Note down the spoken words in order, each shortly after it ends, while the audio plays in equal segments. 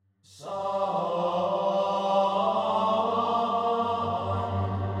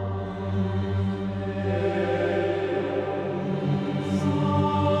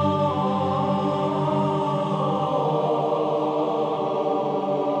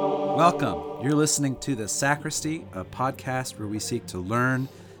Welcome. You're listening to The Sacristy, a podcast where we seek to learn,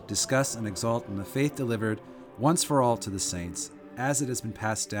 discuss, and exalt in the faith delivered once for all to the saints, as it has been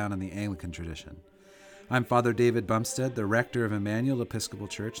passed down in the Anglican tradition. I'm Father David Bumstead, the rector of Emmanuel Episcopal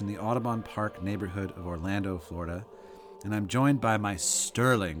Church in the Audubon Park neighborhood of Orlando, Florida, and I'm joined by my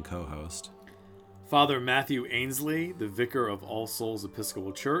sterling co-host, Father Matthew Ainsley, the vicar of All Souls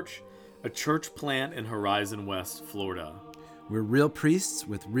Episcopal Church, a church plant in Horizon West, Florida. We're real priests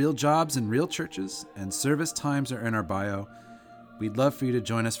with real jobs in real churches, and service times are in our bio. We'd love for you to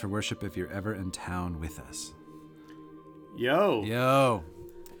join us for worship if you're ever in town with us. Yo.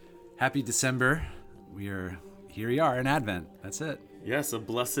 Happy December. Here we are in Advent. That's it. Yes, a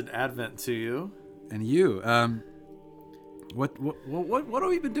blessed Advent to you. And you, what have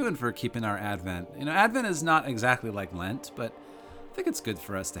we been doing for keeping our Advent? You know, Advent is not exactly like Lent, but I think it's good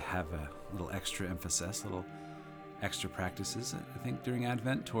for us to have a little extra emphasis, little extra practices, I think, during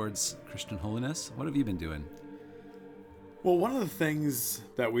Advent towards Christian holiness. What have you been doing? Well, one of the things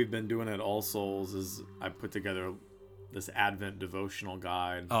that we've been doing at All Souls is I put together this Advent devotional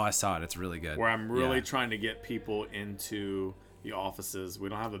guide. Oh, I saw it. It's really good. Where I'm really trying to get people into the offices. We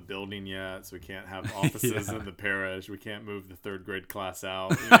don't have a building yet, so we can't have offices in the parish. We can't move the third grade class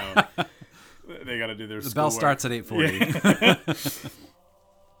out. You know, they got to do their schoolwork. The bell starts at 8:40. Yeah.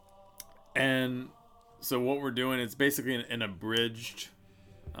 And so what we're doing is basically an abridged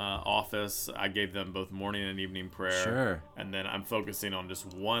office. I gave them both morning and evening prayer. Sure. And then I'm focusing on just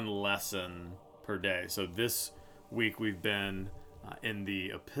one lesson per day. So this week we've been in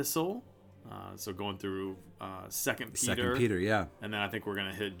the epistle. So going through 2 Peter. 2 Peter, yeah. And then I think we're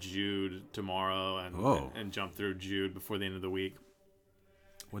going to hit Jude tomorrow and jump through Jude before the end of the week.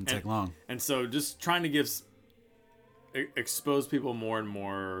 Wouldn't take long. And so just trying to expose people more and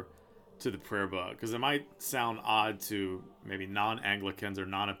more to the prayer book, because it might sound odd to maybe non-Anglicans or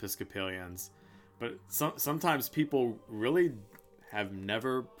non-Episcopalians, but sometimes people really have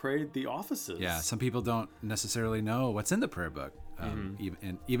never prayed the offices. Yeah, some people don't necessarily know what's in the prayer book,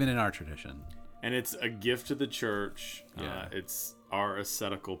 even in our tradition. And it's a gift to the church. Yeah. It's our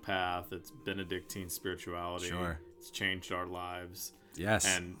ascetical path. It's Benedictine spirituality. Sure. It's changed our lives. Yes.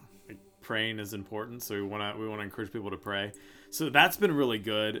 And praying is important, so we want to encourage people to pray. So that's been really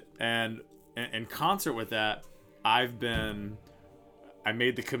good, and in concert with that, I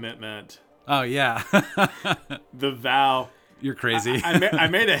made the commitment. Oh yeah. The vow. You're crazy. I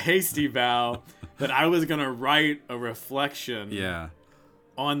made a hasty vow that I was gonna write a reflection.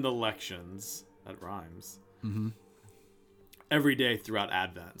 On the lections. That rhymes. Mm-hmm. Every day throughout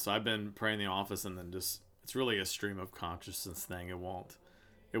Advent. So I've been praying in the office, and then it's really a stream of consciousness thing. It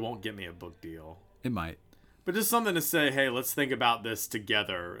won't get me a book deal. It might. But just something to say, hey, let's think about this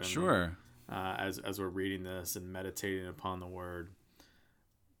together. And, sure. As we're reading this and meditating upon the Word.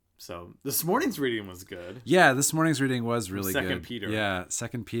 So this morning's reading was good. Yeah, this morning's reading was really good. 2 Peter. Yeah,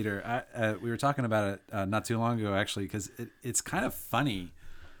 2 Peter. We were talking about it not too long ago, actually, because it's kind of funny.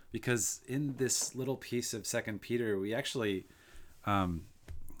 Because in this little piece of 2 Peter, we actually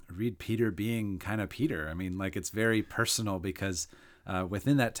read Peter being kind of Peter. I mean, like, it's very personal because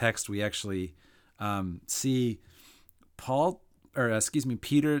within that text, we actually see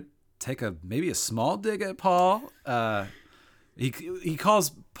Peter take maybe a small dig at Paul. He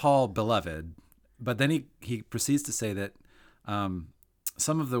calls Paul beloved, but then he proceeds to say that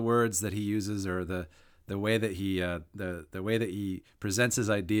some of the words that he uses, or the way that he presents his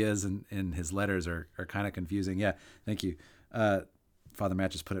ideas in his letters are kind of confusing. Yeah, thank you. Father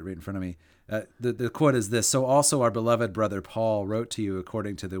Matt just put it right in front of me. The quote is this: "So also our beloved brother Paul wrote to you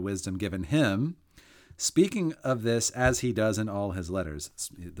according to the wisdom given him, speaking of this as he does in all his letters,"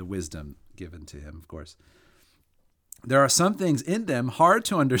 the wisdom given to him, of course. "There are some things in them hard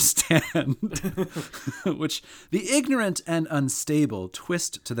to understand, which the ignorant and unstable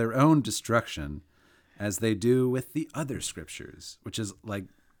twist to their own destruction, as they do with the other scriptures," which is like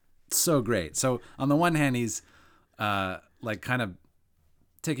so great. So on the one hand, he's like kind of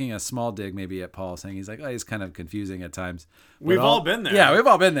taking a small dig maybe at Paul, saying he's kind of confusing at times. We've all been there. Yeah, we've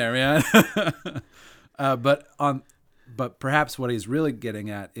all been there, man. But perhaps what he's really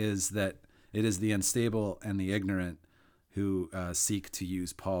getting at is that it is the unstable and the ignorant who seek to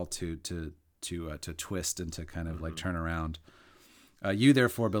use Paul to twist and to kind of like turn around. "You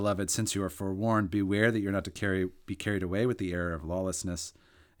therefore, beloved, since you are forewarned, beware that you're not to be carried away with the error of lawlessness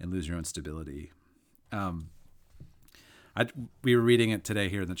and lose your own stability." We were reading it today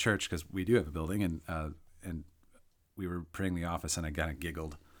here in the church because we do have a building, and we were praying the office, and I kind of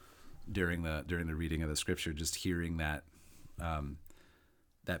giggled during the reading of the scripture, just hearing that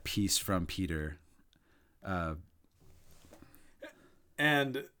piece from Peter.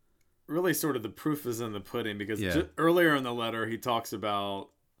 And really sort of the proof is in the pudding, because Yeah. earlier in the letter he talks about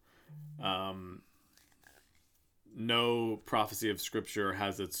no prophecy of Scripture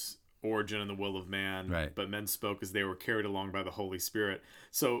has its origin in the will of man, Right. but men spoke as they were carried along by the Holy Spirit.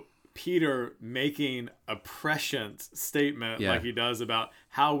 So Peter making a prescient statement Yeah. like he does about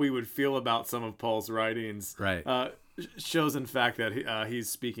how we would feel about some of Paul's writings, Right. shows in fact that he's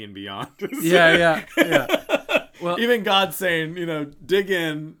speaking beyond. Yeah. Well, Even God saying, dig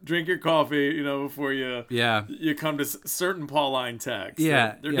in, drink your coffee, before you yeah. come to certain Pauline texts.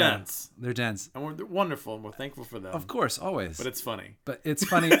 Yeah. They're yeah. dense. They're dense. And they're wonderful, and we're thankful for them. Of course, always. But it's funny. It's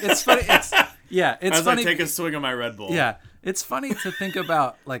funny. It's funny. It's As funny. I take a swig of my Red Bull. Yeah, it's funny to think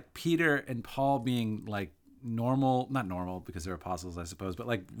about like Peter and Paul being like not normal because they're apostles, I suppose, but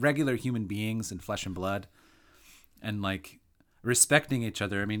like regular human beings in flesh and blood, and like respecting each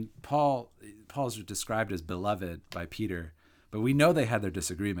other. I mean, Paul's described as beloved by Peter, but we know they had their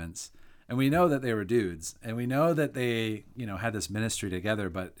disagreements, and we know that they were dudes, and we know that they, had this ministry together,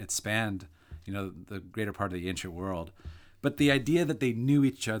 but it spanned, the greater part of the ancient world. But the idea that they knew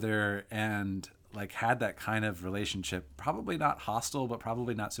each other and like had that kind of relationship, probably not hostile, but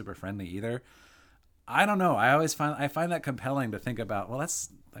probably not super friendly either. I don't know. I find that compelling to think about. Well, that's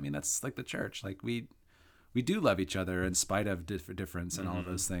like the church. Like we do love each other in spite of difference and all of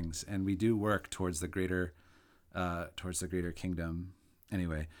those things, and we do work towards the greater kingdom.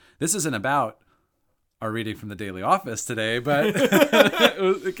 Anyway, this isn't about our reading from the Daily Office today, but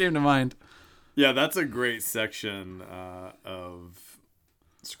it came to mind. Yeah, that's a great section of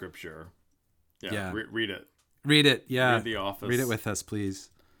Scripture. Yeah. Read it. Read it. Yeah. Read The Office. Read it with us,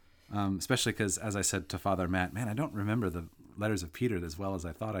 please. Especially because, as I said to Father Matt, man, I don't remember the letters of Peter as well as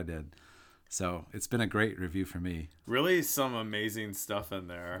I thought I did. So it's been a great review for me. Really some amazing stuff in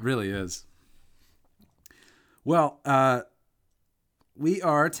there. It really is. Well, we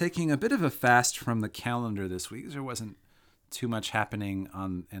are taking a bit of a fast from the calendar this week. There wasn't too much happening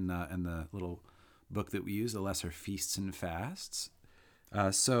in the little book that we use, The Lesser Feasts and Fasts.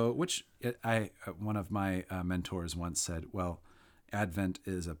 One of my mentors once said, well, Advent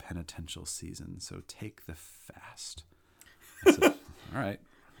is a penitential season, so take the fast. I said, all right.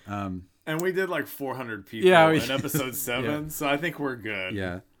 And we did like 400 people in episode 7, so I think we're good.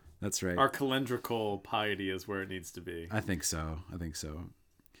 Yeah, that's right. Our calendrical piety is where it needs to be. I think so.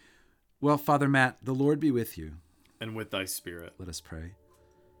 Well, Father Matt, the Lord be with you. And with thy spirit. Let us pray.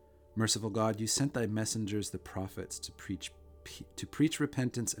 Merciful God, you sent thy messengers, the prophets, to preach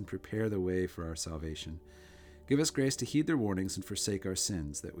repentance and prepare the way for our salvation. Give us grace to heed their warnings and forsake our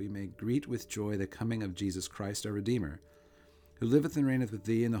sins, that we may greet with joy the coming of Jesus Christ, our Redeemer, who liveth and reigneth with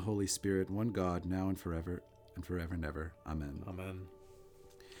thee in the Holy Spirit, one God, now and forever and ever. Amen. Amen.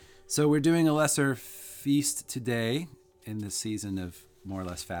 So we're doing a lesser feast today in this season of more or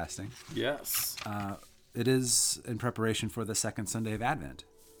less fasting. Yes. It is in preparation for the second Sunday of Advent.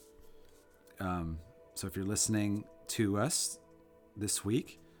 So if you're listening to us this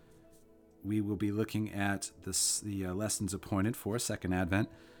week, we will be looking at the lessons appointed for Second Advent,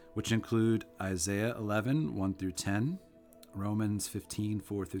 which include Isaiah 11, 1 through 10, Romans 15,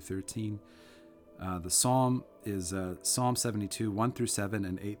 4 through 13. The Psalm is Psalm 72, 1 through 7,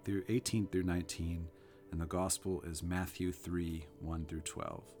 and 18 through 19. And the Gospel is Matthew 3, 1 through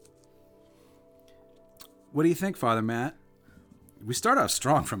 12. What do you think, Father Matt? We start off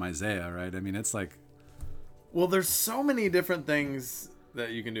strong from Isaiah, right? I mean, it's like... Well, there's so many different things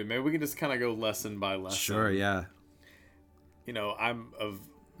that you can do. Maybe we can just kind of go lesson by lesson. Sure, yeah. I'm of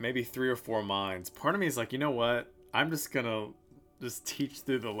maybe 3 or 4 minds. Part of me is like, you know what? I'm just going to just teach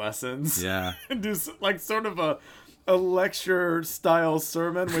through the lessons. Yeah. And do like sort of a lecture style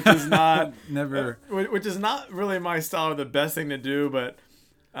sermon, which is not... which is not really my style or the best thing to do, but...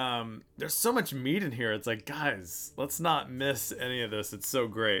 there's so much meat in here. It's like, guys, let's not miss any of this. It's so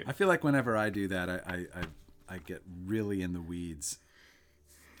great. I feel like whenever I do that, I get really in the weeds,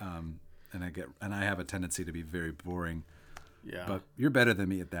 and I have a tendency to be very boring. Yeah. But you're better than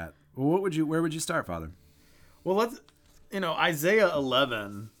me at that. Well, where would you start, Father? Well, let's Isaiah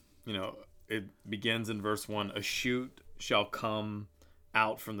 11. It begins in verse 1. A shoot shall come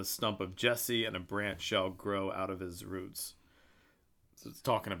out from the stump of Jesse, and a branch shall grow out of his roots. So it's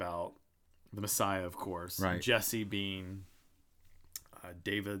talking about the Messiah, of course. Right. Jesse being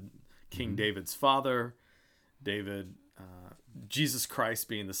King David's father. Jesus Christ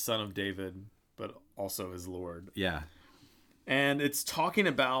being the son of David, but also his Lord. Yeah. And it's talking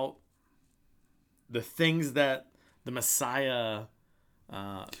about the things that the Messiah,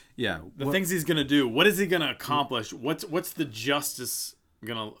 things he's going to do. What is he going to accomplish? What's the justice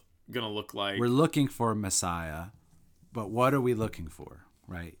going to look like? We're looking for Messiah. But what are we looking for,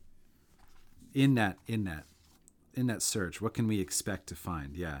 right? in that search, what can we expect to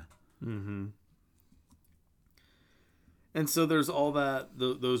find? Yeah. Mm-hmm. And so there's all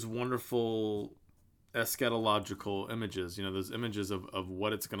those wonderful eschatological images, those images of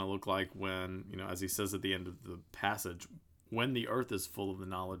what it's going to look like when, as he says at the end of the passage, when the earth is full of the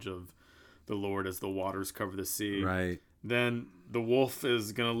knowledge of the Lord as the waters cover the sea. Right. Then the wolf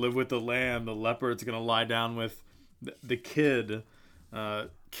is going to live with the lamb. The leopard's going to lie down with the kid.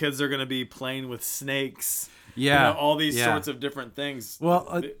 Kids are going to be playing with snakes. Yeah. All these sorts of different things.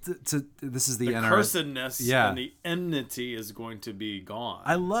 Well, this is the cursedness and the enmity is going to be gone.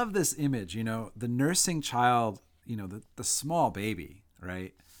 I love this image. The nursing child, the small baby,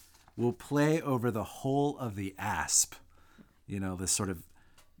 right, will play over the hole of the asp. This sort of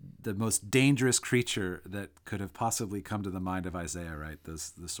the most dangerous creature that could have possibly come to the mind of Isaiah, right?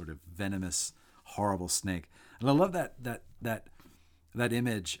 This sort of venomous, horrible snake. And I love that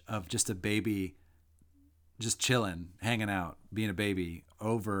image of just a baby just chilling, hanging out, being a baby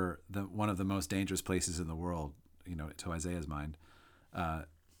over one of the most dangerous places in the world, to Isaiah's mind,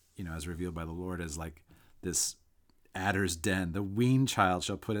 as revealed by the Lord as like this adder's den. The weaned child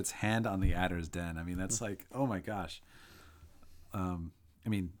shall put its hand on the adder's den. I mean, that's like, oh my gosh.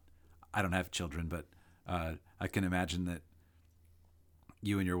 I don't have children, but I can imagine that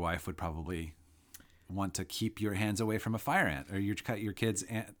you and your wife would probably want to keep your hands away from a fire ant, or you cut your kids'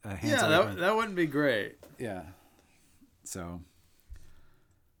 hands away. Yeah, that wouldn't be great. Yeah. So.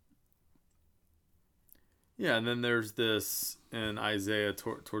 Yeah, and then there's this in Isaiah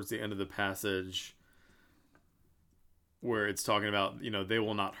towards the end of the passage where it's talking about, they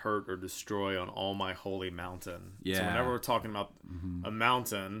will not hurt or destroy on all my holy mountain. Yeah. So whenever we're talking about a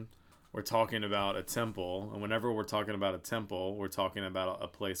mountain, we're talking about a temple. And whenever we're talking about a temple, we're talking about a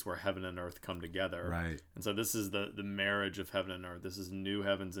place where heaven and earth come together. Right. And so this is the marriage of heaven and earth. This is new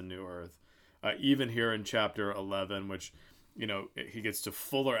heavens and new earth. Even here in chapter 11, which, he gets to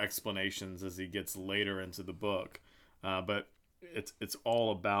fuller explanations as he gets later into the book. But it's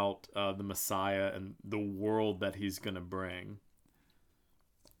all about the Messiah and the world that he's going to bring.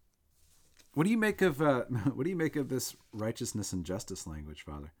 What do you make of this righteousness and justice language,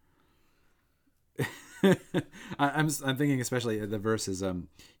 Father? I'm thinking especially the verses.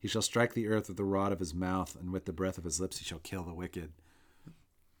 He shall strike the earth with the rod of his mouth, and with the breath of his lips he shall kill the wicked.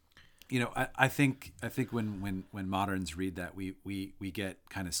 I think when moderns read that, we get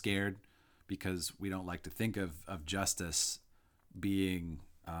kind of scared because we don't like to think of justice being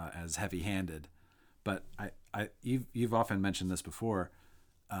as heavy-handed. But you've often mentioned this before,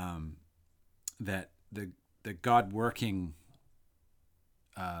 that the God working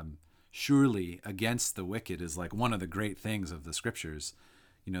surely against the wicked is like one of the great things of the scriptures.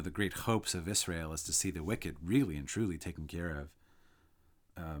 The great hopes of Israel is to see the wicked really and truly taken care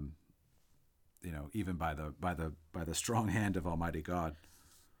of. Even by the strong hand of Almighty God.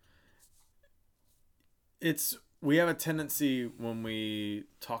 We have a tendency when we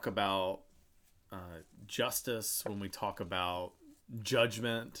talk about justice, when we talk about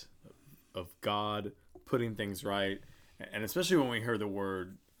judgment of God putting things right, and especially when we hear the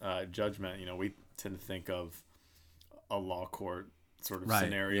word judgment, we tend to think of a law court sort of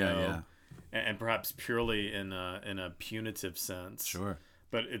scenario, and perhaps purely in a punitive sense. Sure.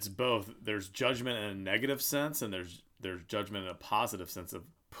 But it's both. There's judgment in a negative sense, and there's judgment in a positive sense of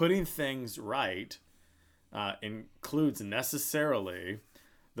putting things right. Includes necessarily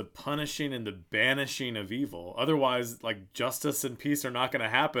the punishing and the banishing of evil. Otherwise, like, justice and peace are not going to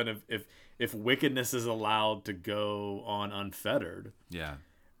happen if wickedness is allowed to go on unfettered. Yeah.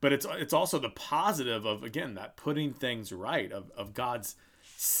 But it's also the positive of, again, that putting things right, of God's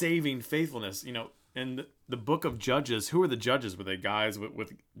saving faithfulness. In the book of Judges, who were the judges? Were they guys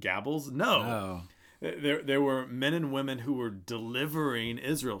with gavels? No. There were men and women who were delivering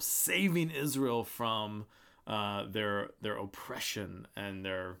Israel, saving Israel from their oppression and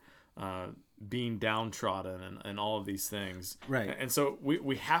their being downtrodden and all of these things. Right. And so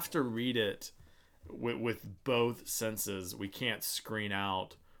we have to read it with both senses. We can't screen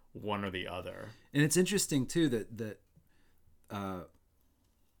out one or the other. And it's interesting too that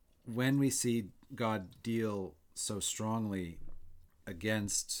when we see God deal so strongly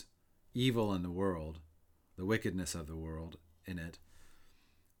against evil in the world, the wickedness of the world in it,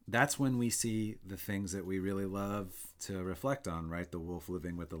 that's when we see the things that we really love to reflect on, right? The wolf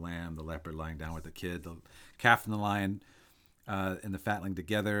living with the lamb, the leopard lying down with the kid, the calf and the lion and the fatling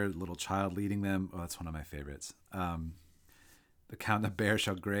together, the little child leading them. Oh, that's one of my favorites. The cow and the bear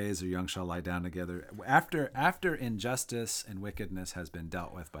shall graze, their young shall lie down together. After injustice and wickedness has been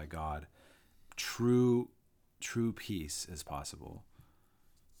dealt with by God, true peace is possible.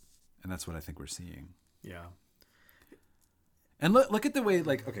 And that's what I think we're seeing. Yeah. And look at the way,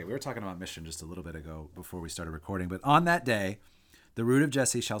 like, okay, we were talking about mission just a little bit ago before we started recording, but on that day, the root of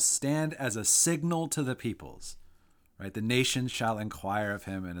Jesse shall stand as a signal to the peoples, right? The nations shall inquire of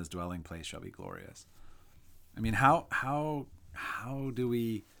him, and his dwelling place shall be glorious. I mean, how do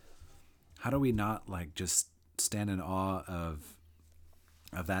we not like just stand in awe of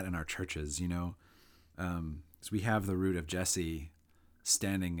that in our churches, you know? So we have the root of Jesse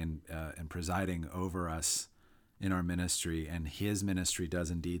standing and presiding over us in our ministry, and his ministry does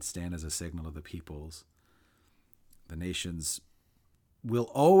indeed stand as a signal of the peoples. The nations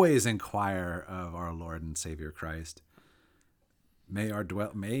will always inquire of our Lord and Savior Christ.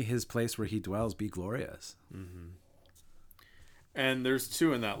 May his place where he dwells be glorious. Mm-hmm. And there's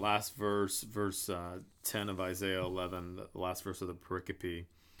two in that last verse 10 of Isaiah 11, the last verse of the pericope.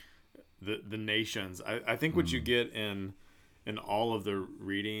 The nations. I think what you get in all of the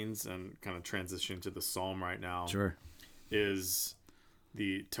readings and kind of transition to the Psalm right now, sure, is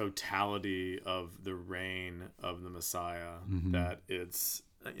the totality of the reign of the Messiah. Mm-hmm. That it's,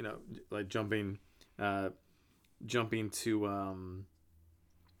 you know, like jumping to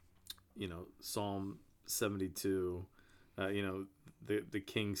you know, Psalm 72, you know, the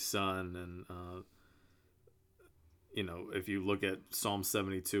king's son, and you know, if you look at Psalm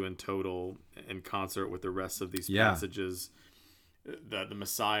 72 in total in concert with the rest of these passages, that the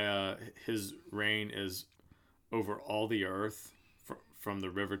Messiah, his reign is over all the earth, from the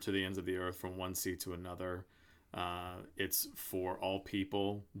river to the ends of the earth, from one sea to another. It's for all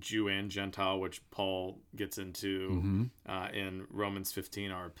people, Jew and Gentile, which Paul gets into in Romans 15,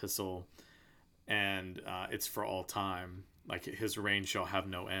 our epistle. And it's for all time. Like, his reign shall have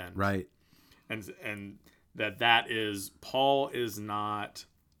no end. Right. And that is, Paul is not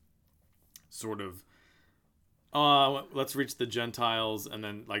sort of, let's reach the Gentiles, and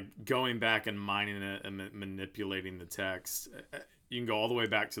then like going back and mining it and manipulating the text. You can go all the way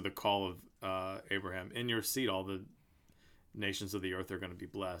back to the call of Abraham. In your seed, all the nations of the earth are going to be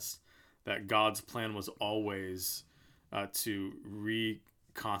blessed. That God's plan was always to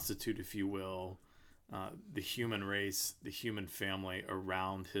reconstitute, if you will, the human race, the human family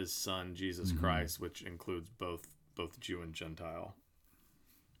around his son, Jesus Christ, which includes both Jew and Gentile.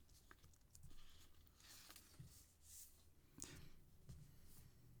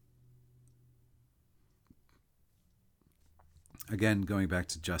 Again, going back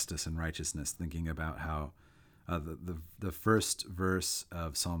to justice and righteousness, thinking about how the first verse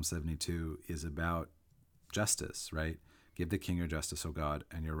of Psalm 72 is about justice, right? Give the king your justice, O God,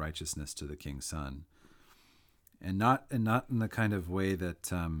 and your righteousness to the king's son. And not in the kind of way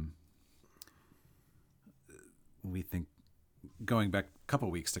that we think, going back a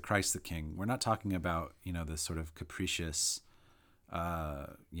couple weeks to Christ the King. We're not talking about, you know, this sort of capricious,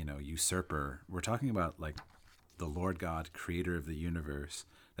 usurper. We're talking about like the Lord God, creator of the universe,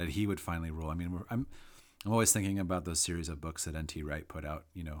 that he would finally rule. I mean, I'm always thinking about those series of books that N.T. Wright put out,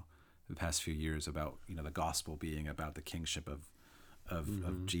 you know, the past few years about, you know, the gospel being about the kingship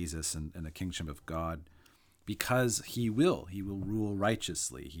of Jesus and the kingship of God, because he will rule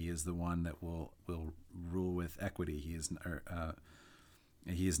righteously. He is the one that will rule with equity. He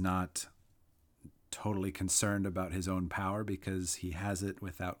is not totally concerned about his own power, because he has it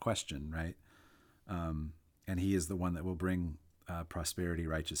without question, right? And he is the one that will bring prosperity,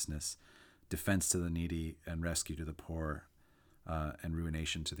 righteousness, defense to the needy, and rescue to the poor, and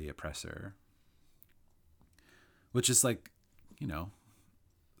ruination to the oppressor. Which is like, you know,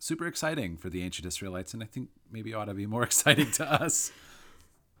 super exciting for the ancient Israelites, and I think maybe ought to be more exciting to us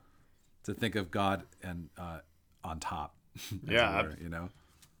to think of God and on top. Yeah, you know.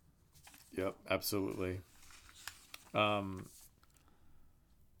 Yep, absolutely. And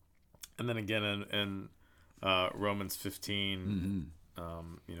then again in Romans 15,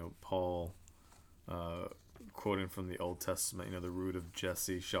 you know, Paul quoting from the Old Testament, you know, the root of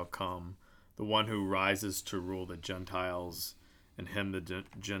Jesse shall come, the one who rises to rule the Gentiles, and him the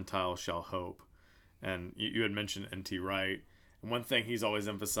Gentiles shall hope. And you had mentioned N.T. Wright, and one thing he's always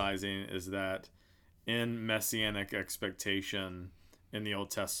emphasizing is that in messianic expectation in the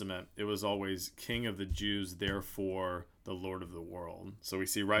Old Testament, it was always King of the Jews, therefore the Lord of the world. So we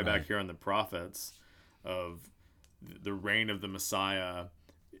see right back here in the prophets of the reign of the Messiah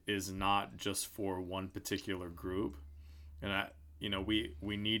is not just for one particular group. And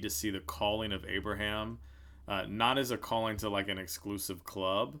we need to see the calling of Abraham not as a calling to like an exclusive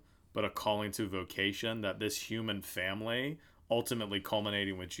club, but a calling to vocation, that this human family, ultimately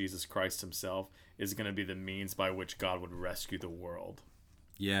culminating with Jesus Christ himself, is going to be the means by which God would rescue the world.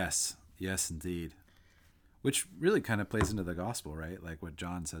 Yes, indeed. which really kind of plays into the gospel, right? Like what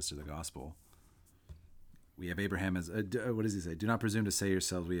John says to the gospel. We have Abraham as, what does he say? Do not presume to say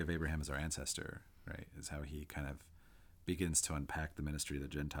yourselves, we have Abraham as our ancestor, right? Is how he kind of begins to unpack the ministry of the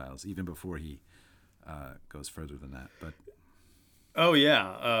Gentiles, even before he goes further than that. But oh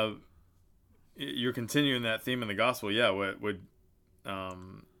yeah, you're continuing that theme in the gospel. Yeah,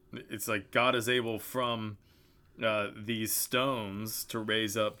 it's like God is able from these stones to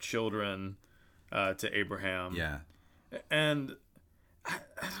raise up children to Abraham. yeah, And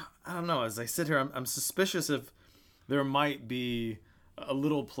I don't know. As I sit here, I'm suspicious if there might be a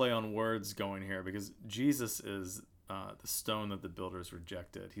little play on words going here, because Jesus is the stone that the builders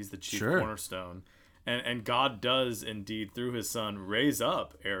rejected. He's the chief cornerstone. And God does indeed, through his son, raise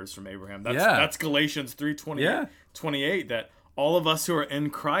up heirs from Abraham. That's Galatians 3:28, that all of us who are in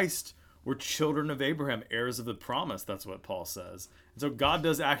Christ were children of Abraham, heirs of the promise. That's what Paul says. And so God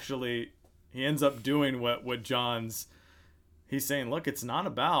does actually, he ends up doing what he's saying, look, it's not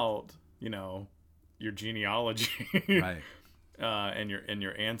about, your genealogy right. and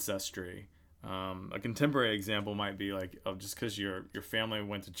your ancestry. A contemporary example might be like, just because your family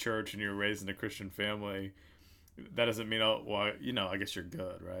went to church and you're raised in a Christian family, that doesn't mean, I guess you're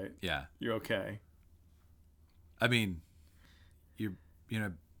good, right? Yeah. You're okay. I mean, you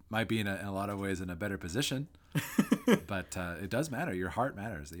might be in a lot of ways in a better position, but it does matter. Your heart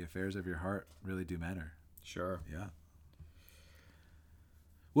matters. The affairs of your heart really do matter. Sure. Yeah.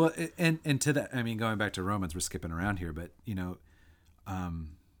 Well, and to that, I mean, going back to Romans, we're skipping around here, but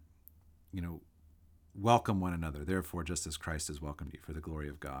welcome one another. Therefore, just as Christ has welcomed you for the glory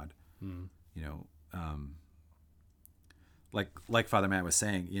of God. Mm. Like Father Matt was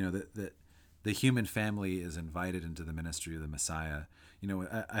saying, that the human family is invited into the ministry of the Messiah.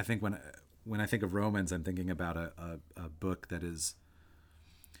 I think when I think of Romans, I'm thinking about a book that is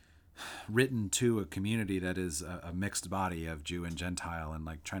written to a community that is a mixed body of Jew and Gentile, and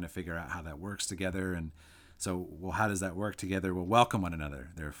like trying to figure out how that works together. And so, how does that work together? Well, welcome one another,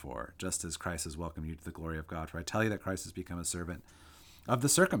 therefore, just as Christ has welcomed you to the glory of God. For I tell you that Christ has become a servant of the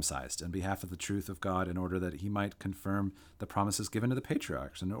circumcised on behalf of the truth of God, in order that he might confirm the promises given to the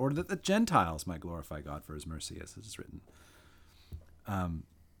patriarchs, and in order that the Gentiles might glorify God for his mercy, as it is written.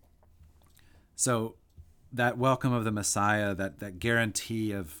 So that welcome of the Messiah, that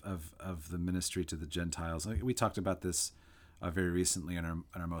guarantee of the ministry to the Gentiles. We talked about this very recently in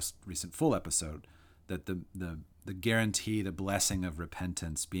our most recent full episode, that the guarantee, the blessing of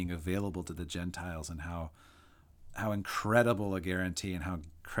repentance being available to the Gentiles, and how incredible a guarantee and how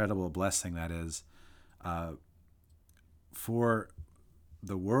incredible a blessing that is for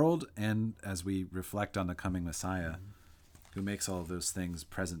the world, and as we reflect on the coming Messiah, who makes all of those things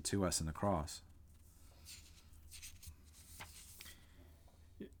present to us in the cross.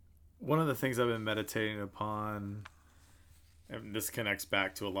 One of the things I've been meditating upon, and this connects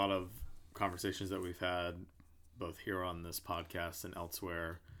back to a lot of conversations that we've had both here on this podcast and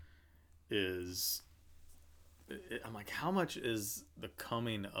elsewhere, is I'm like, how much is the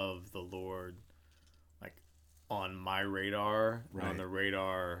coming of the Lord like on my radar, right, on the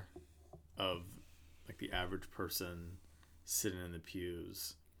radar of like the average person sitting in the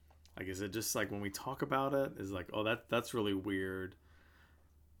pews? Like, is it just like when we talk about it, is like, oh, that's really weird.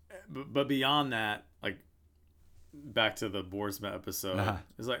 But beyond that, like back to the Boersma episode,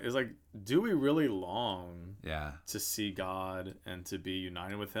 it's like, do we really long to see God and to be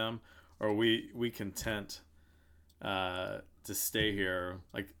united with him? Or are we content to stay here?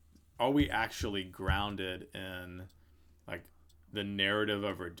 Like, are we actually grounded in like the narrative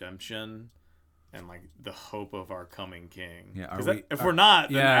of redemption and like the hope of our coming King? Yeah, if we're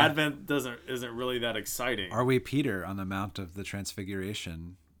not, then Advent isn't really that exciting. Are we Peter on the Mount of the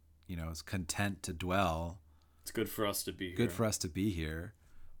Transfiguration? Is content to dwell. It's good for us to be here. Good for us to be here.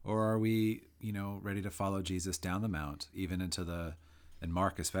 Or are we, ready to follow Jesus down the mount, even and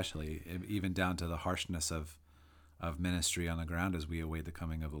Mark especially, even down to the harshness of ministry on the ground as we await the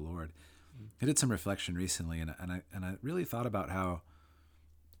coming of the Lord. I did some reflection recently, and I really thought about how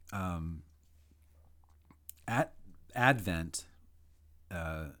Advent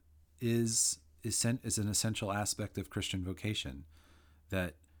is an essential aspect of Christian vocation,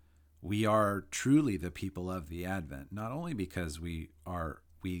 that we are truly the people of the Advent, not only because we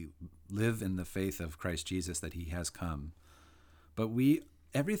live in the faith of Christ Jesus, that he has come, but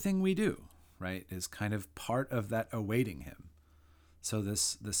everything we do, right, is kind of part of that awaiting him. So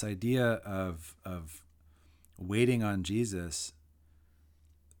this idea of waiting on Jesus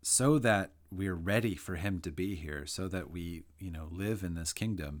so that we're ready for him to be here, so that we live in this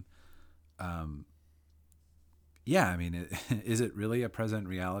kingdom, yeah, I mean, is it really a present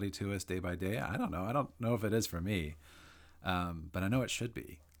reality to us day by day? I don't know. I don't know if it is for me, but I know it should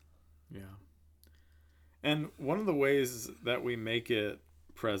be. Yeah. And one of the ways that we make it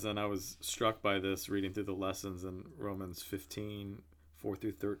present, I was struck by this reading through the lessons in Romans 15, 4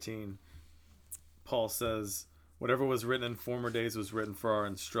 through 13. Paul says, whatever was written in former days was written for our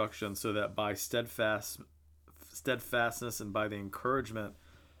instruction, so that by steadfastness and by the encouragement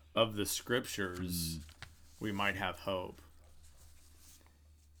of the scriptures, we might have hope.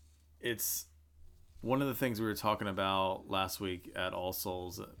 It's one of the things we were talking about last week at All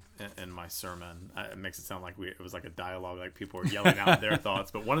Souls in my sermon. It makes it sound like it was like a dialogue, like people were yelling out their thoughts.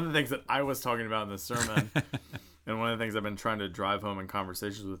 But one of the things that I was talking about in the sermon, and one of the things I've been trying to drive home in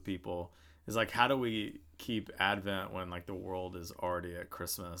conversations with people, is like, how do we keep Advent when like the world is already at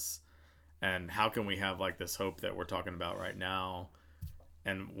Christmas? And how can we have like this hope that we're talking about right now?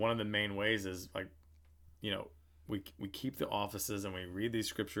 And one of the main ways is like, you know, we keep the offices and we read these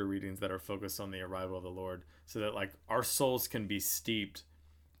scripture readings that are focused on the arrival of the Lord, so that like our souls can be steeped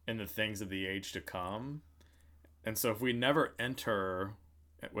in the things of the age to come. And so if we never enter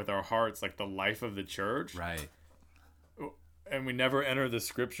with our hearts like the life of the church, Right. and we never enter the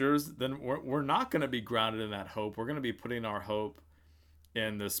scriptures, then we're not going to be grounded in that hope. We're going to be putting our hope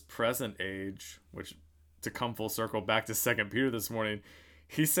in this present age, which, to come full circle back to 2 Peter this morning,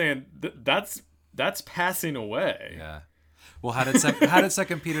 he's saying that's passing away. Yeah. Well, how did 2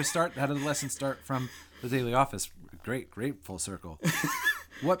 Peter start? How did the lesson start from the daily office? Great full circle.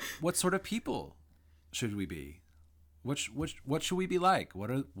 What sort of people should we be? What should we be like?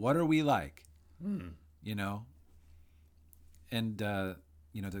 What are we like? You know. And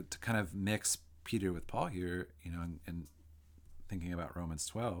you know, to kind of mix Peter with Paul here, you know, and thinking about Romans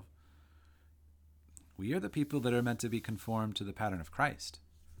 12, we are the people that are meant to be conformed to the pattern of Christ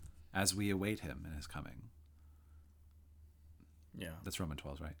as we await him in his coming. Yeah. That's Romans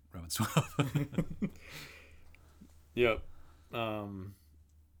 12, right? Romans 12. Yep.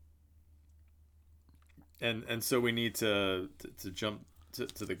 And so we need to jump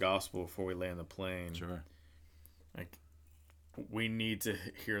to the gospel before we land the plane. Sure. Like, we need to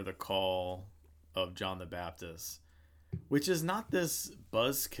hear the call of John the Baptist, which is not this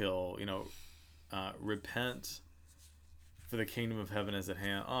buzzkill, you know, repent, for the kingdom of heaven is at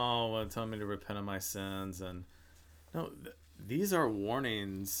hand. Oh, well, tell me to repent of my sins. And no, these are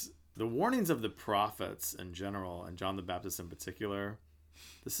warnings, the warnings of the prophets in general, and John the Baptist in particular.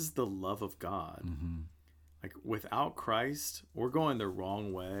 This is the love of God. Mm-hmm. Like, without Christ, we're going the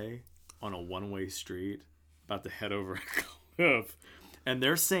wrong way on a one-way street, about to head over a cliff. And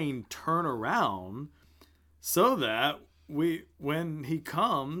they're saying turn around so that when he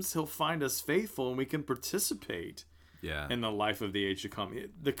comes, he'll find us faithful and we can participate in the life of the age to come.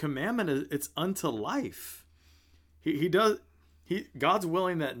 The commandment is, it's unto life. God's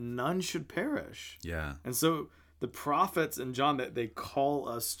willing that none should perish. Yeah. And so the prophets and John, that they call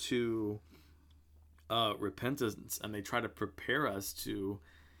us to repentance, and they try to prepare us to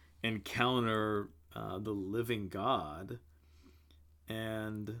encounter the living God.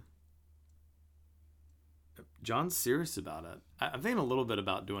 And John's serious about it. I'm thinking a little bit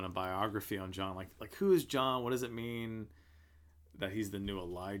about doing a biography on John. Like who is John? What does it mean that he's the new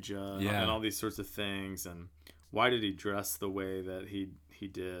Elijah? Yeah. And all these sorts of things. And why did he dress the way that he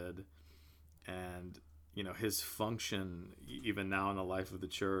did? And, you know, his function even now in the life of the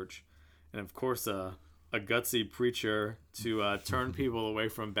church. And, of course, a gutsy preacher to turn people away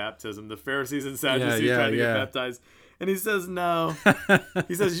from baptism. The Pharisees and Sadducees trying to get baptized. And he says, no.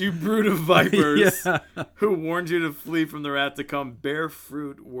 He says, you brood of vipers, who warned you to flee from the wrath to come, bear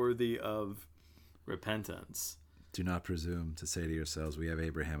fruit worthy of repentance. Do not presume to say to yourselves, we have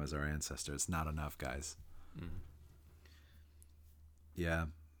Abraham as our ancestor. It's not enough, guys. Yeah.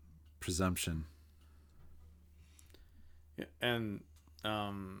 Presumption. Yeah, and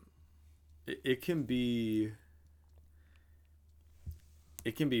it can be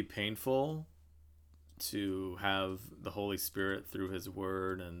painful to have the Holy Spirit through his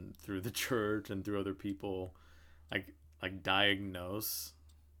word and through the church and through other people like diagnose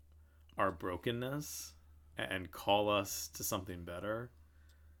our brokenness and call us to something better.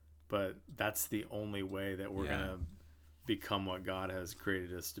 But that's the only way that we're going to become what God has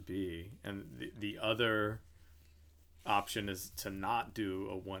created us to be. And the other option is to not do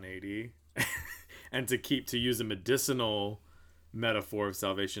a 180 and to use a medicinal metaphor of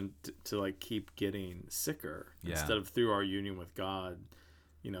salvation to like keep getting sicker instead of through our union with God,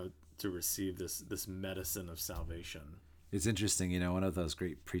 you know, to receive this medicine of salvation. It's interesting, you know, one of those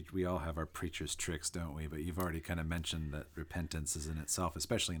great we all have our preacher's tricks, don't we? But you've already kind of mentioned that repentance is in itself,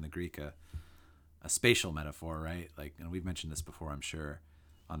 especially in the Greek, spatial metaphor, right? Like, and we've mentioned this before, I'm sure,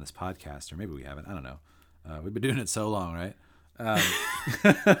 on this podcast, or maybe we haven't. I don't know. We've been doing it so long, right?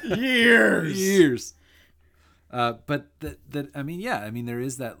 Years. But I mean, there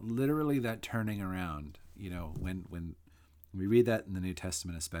is that literally that turning around. When we read that in the New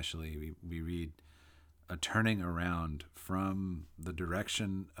Testament, especially, we read a turning around from the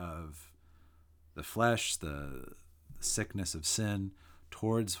direction of the flesh, the sickness of sin,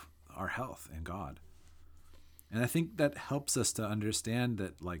 towards our health in God. And I think that helps us to understand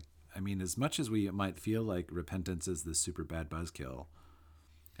that, like, I mean, as much as we might feel like repentance is this super bad buzzkill,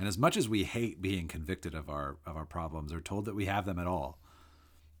 and as much as we hate being convicted of our problems or told that we have them at all,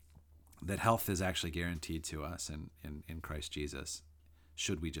 that health is actually guaranteed to us in Christ Jesus,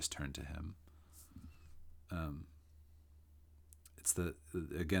 should we just turn to him. It's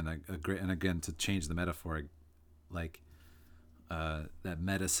again to change the metaphor, like that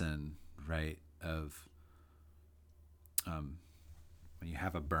medicine, right, of when you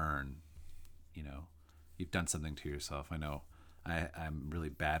have a burn, you've done something to yourself. I know I'm really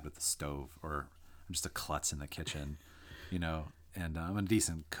bad with the stove, or I'm just a klutz in the kitchen, and I'm a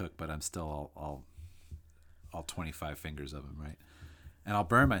decent cook, but I'm still all 25 fingers of them, right? And I'll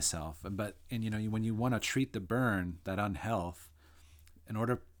burn myself. But when you want to treat the burn, that unhealth, in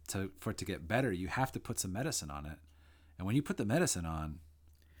order for it to get better, you have to put some medicine on it. And when you put the medicine on,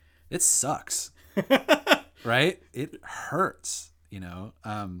 it sucks, right? It hurts,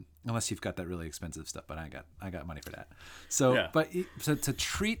 unless you've got that really expensive stuff. But I got money for that. So, yeah. So to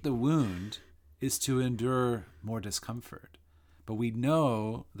treat the wound is to endure more discomfort. But we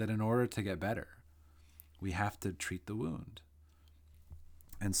know that in order to get better, we have to treat the wound.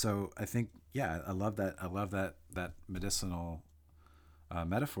 And so I think, I love that medicinal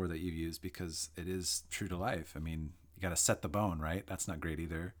metaphor that you've used, because it is true to life. I mean, you got to set the bone, right? That's not great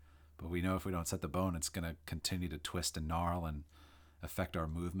either. But we know if we don't set the bone, it's going to continue to twist and gnarl and affect our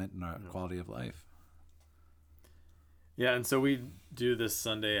movement and our quality of life. Yeah, and so we do this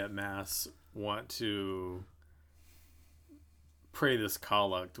Sunday at Mass, want to pray this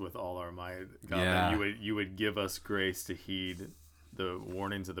collect with all our might, God, that you would give us grace to heed the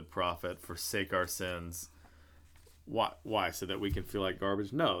warnings of the prophet, forsake our sins. Why? So that we can feel like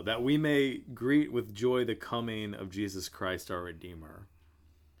garbage? No, that we may greet with joy the coming of Jesus Christ, our Redeemer.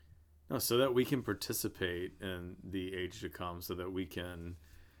 No, so that we can participate in the age to come, so that we can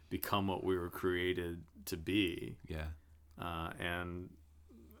become what we were created to be. Yeah. And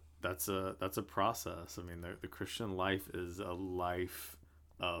that's a process. I mean, the Christian life is a life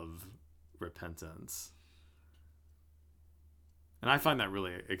of repentance. And I find that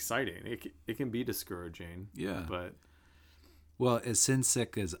really exciting. It can be discouraging. Yeah. But well, as sin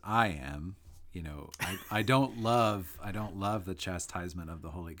sick as I am, I don't love the chastisement of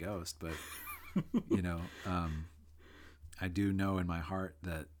the Holy Ghost, but I do know in my heart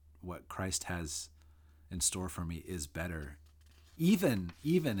that what Christ has in store for me is better, even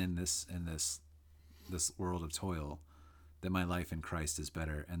in this world of toil, that my life in Christ is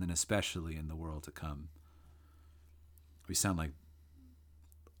better, and then especially in the world to come.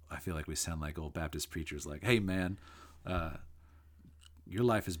 I feel like we sound like old Baptist preachers, like, "Hey, man, your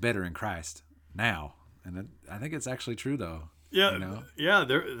life is better in Christ now," and I think it's actually true, though. Yeah, yeah,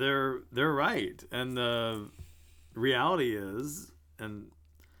 they're right, and the reality is, and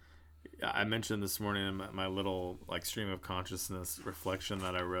I mentioned this morning in my little stream of consciousness reflection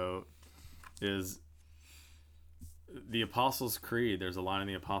that I wrote, is the Apostles' Creed. There's a line in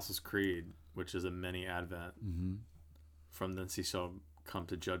the Apostles' Creed, which is a mini Advent. Mm-hmm. From thence he shall come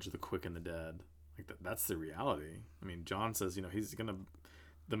to judge the quick and the dead. That's the reality. I mean, John says,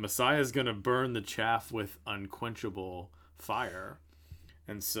 the Messiah is gonna burn the chaff with unquenchable fire,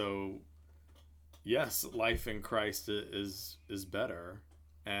 and so, yes, life in Christ is better,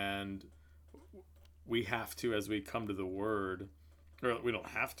 and we have to, as we come to the Word, or we don't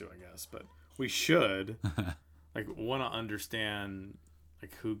have to, I guess, but we should, want to understand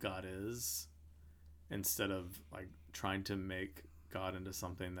who God is, instead of trying to make God into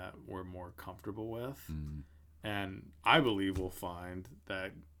something that we're more comfortable with. Mm. And I believe we'll find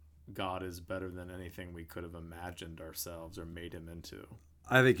that God is better than anything we could have imagined ourselves or made him into.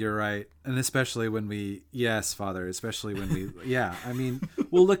 I think you're right. And especially when I mean,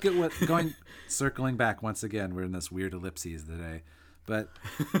 we'll look at circling back once again, we're in this weird ellipses today, but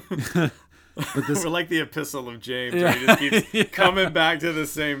we're like the Epistle of James, where he just keeps coming back to the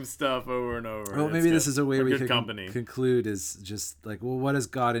same stuff over and over. Well, maybe this is a way we can conclude, is just what is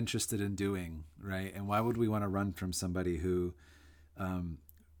God interested in doing, right? And why would we want to run from somebody who,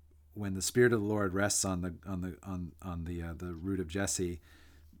 when the Spirit of the Lord rests on the root of Jesse,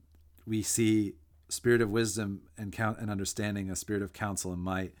 we see spirit of wisdom and understanding, a spirit of counsel and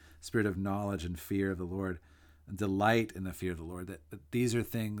might, spirit of knowledge and fear of the Lord, and delight in the fear of the Lord. That these are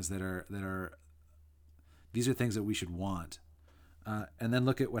things these are things that we should want. And then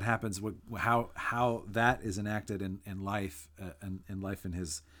look at what happens, how that is enacted in life,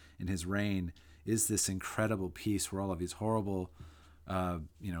 in his reign, is this incredible peace where all of these horrible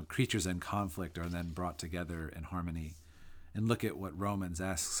creatures in conflict are then brought together in harmony. And look at what Romans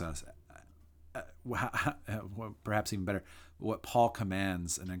asks us, perhaps even better, what Paul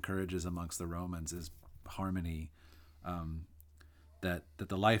commands and encourages amongst the Romans is harmony, that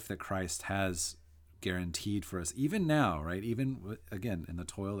the life that Christ has guaranteed for us, even now, right? Even again, in the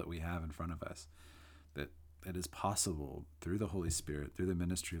toil that we have in front of us, that is possible through the Holy Spirit, through the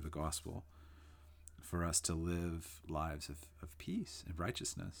ministry of the gospel, for us to live lives of peace and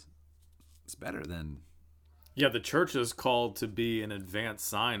righteousness. It's better than... Yeah, the church is called to be an advanced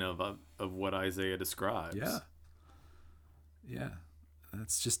sign of what Isaiah describes. Yeah.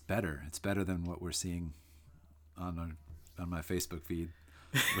 That's just better. It's better than what we're seeing on my Facebook feed,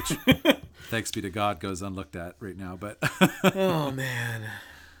 which, thanks be to God, goes unlooked at right now. But oh man,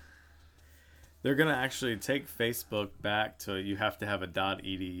 they're gonna actually take Facebook back to you have to have a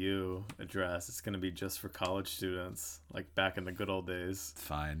 .edu address. It's gonna be just for college students, like back in the good old days.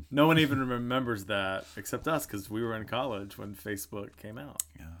 Fine. No one even remembers that except us, because we were in college when Facebook came out.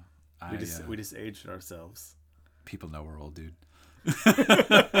 Yeah, we just aged ourselves. People know we're old, dude.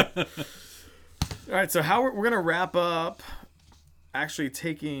 All right, so how we're gonna wrap up. Actually,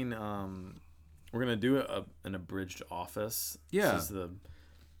 taking we're gonna do an abridged office. Yeah. This is the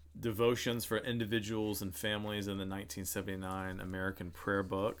devotions for individuals and families in the 1979 American Prayer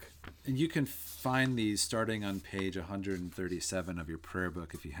Book. And you can find these starting on page 137 of your prayer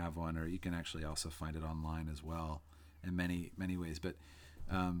book if you have one, or you can actually also find it online as well in many, many ways. But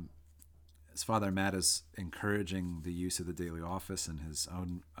as Father Matt is encouraging the use of the daily office and his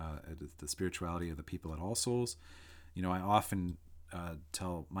own the spirituality of the people at All Souls, I often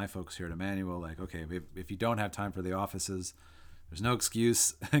tell my folks here at Emmanuel, like, okay, if you don't have time for the offices, there's no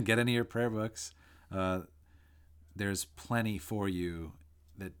excuse. Get into your prayer books. There's plenty for you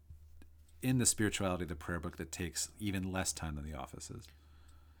that in the spirituality of the prayer book that takes even less time than the offices.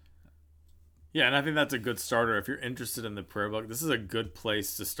 Yeah, and I think that's a good starter. If you're interested in the prayer book, this is a good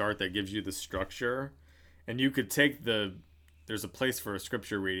place to start that gives you the structure. And you could take there's a place for a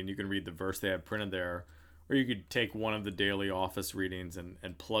scripture reading. You can read the verse they have printed there. Or you could take one of the daily office readings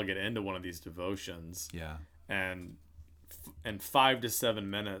and plug it into one of these devotions. Yeah. And 5 to 7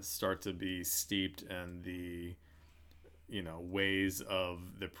 minutes start to be steeped in the ways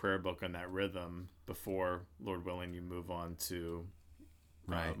of the prayer book and that rhythm before, Lord willing, you move on to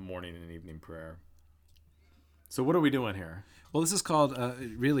morning and evening prayer. So what are we doing here? Well, this is called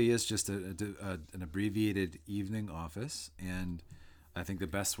it really is just an abbreviated evening office, and I think the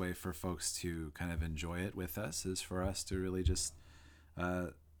best way for folks to kind of enjoy it with us is for us to really just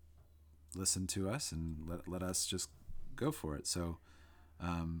listen to us and let us just go for it. So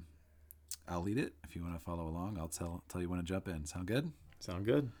I'll lead it. If you want to follow along, I'll tell you when to jump in. Sound good? Sound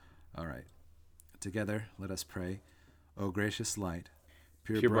good. All right. Together, let us pray. O gracious light,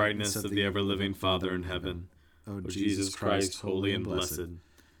 pure brightness of the ever-living Father in heaven, O Jesus Christ, holy and blessed,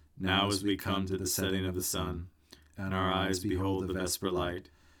 now as we come to the setting of the sun, and our eyes behold the vesper light,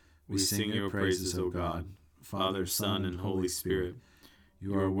 we sing your praises, O God, Father, Son, and Holy Spirit.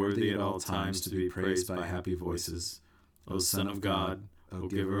 You are worthy at all times to be praised by happy voices, O Son of God, O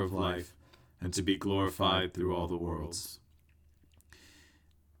Giver of life, and to be glorified through all the worlds.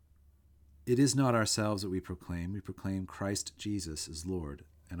 It is not ourselves that we proclaim Christ Jesus as Lord,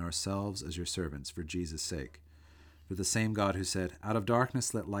 and ourselves as your servants for Jesus' sake. For the same God who said, "Out of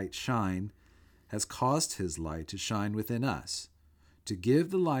darkness let light shine," has caused his light to shine within us, to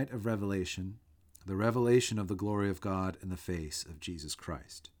give the light of revelation, the revelation of the glory of God in the face of Jesus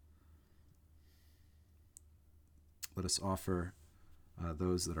Christ. Let us offer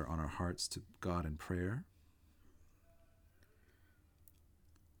those that are on our hearts to God in prayer.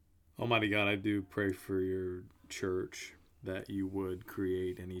 Almighty God, I do pray for your church, that you would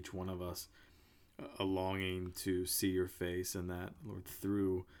create in each one of us a longing to see your face, and that, Lord,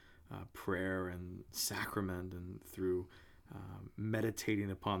 through prayer and sacrament and through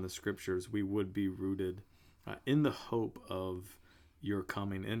meditating upon the scriptures, we would be rooted in the hope of your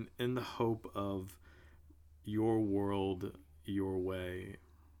coming, and in the hope of your world, your way.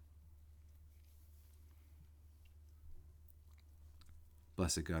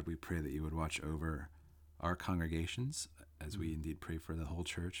 Blessed God, we pray that you would watch over our congregations as we indeed pray for the whole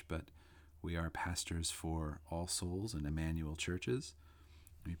church, but we are pastors for All Souls and Emmanuel churches.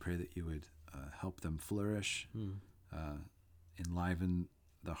 We pray that you would help them flourish, enliven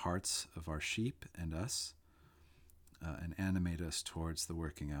the hearts of our sheep and us, and animate us towards the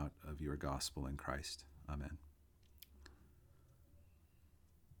working out of your gospel in Christ. Amen.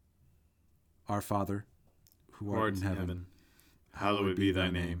 Our Father, who art in heaven, hallowed be thy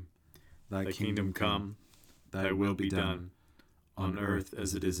name. Thy Kingdom come, thy will be done, on earth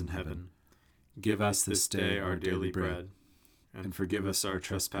as it is in heaven. Give us this day our daily bread, and forgive us our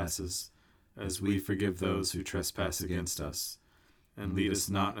trespasses, as we forgive those who trespass against us. And lead us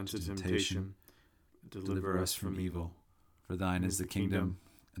not into temptation, but deliver us from evil. For thine is the kingdom,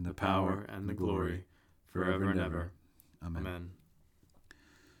 and the Power and the glory, forever and ever. Amen. Amen.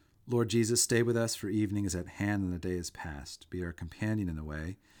 Lord Jesus, stay with us, for evening is at hand and the day is past. Be our companion in the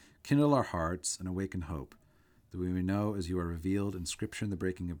way, kindle our hearts, and awaken hope, that we may know as you are revealed in Scripture in the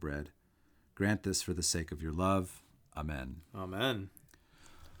breaking of bread. Grant this for the sake of your love. Amen. Amen.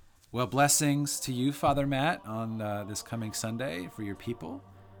 Well, blessings to you, Father Matt, on this coming Sunday for your people.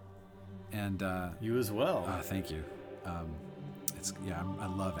 And You as well. thank you. I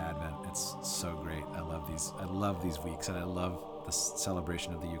love Advent. It's so great. I love these weeks, and I love the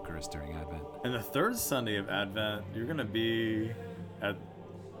celebration of the Eucharist during Advent. And the third Sunday of Advent, you're going to be at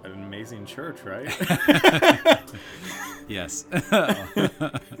an amazing church, right? Yes.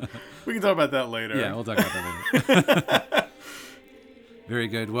 We can talk about that later. Yeah, we'll talk about that later. Very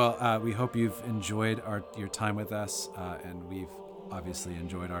good. Well, we hope you've enjoyed your time with us, and we've obviously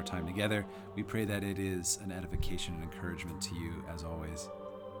enjoyed our time together. We pray that it is an edification and encouragement to you, as always.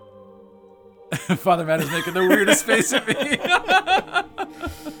 Father Matt is making the weirdest face at me.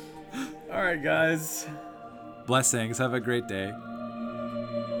 All right, guys. Blessings. Have a great day.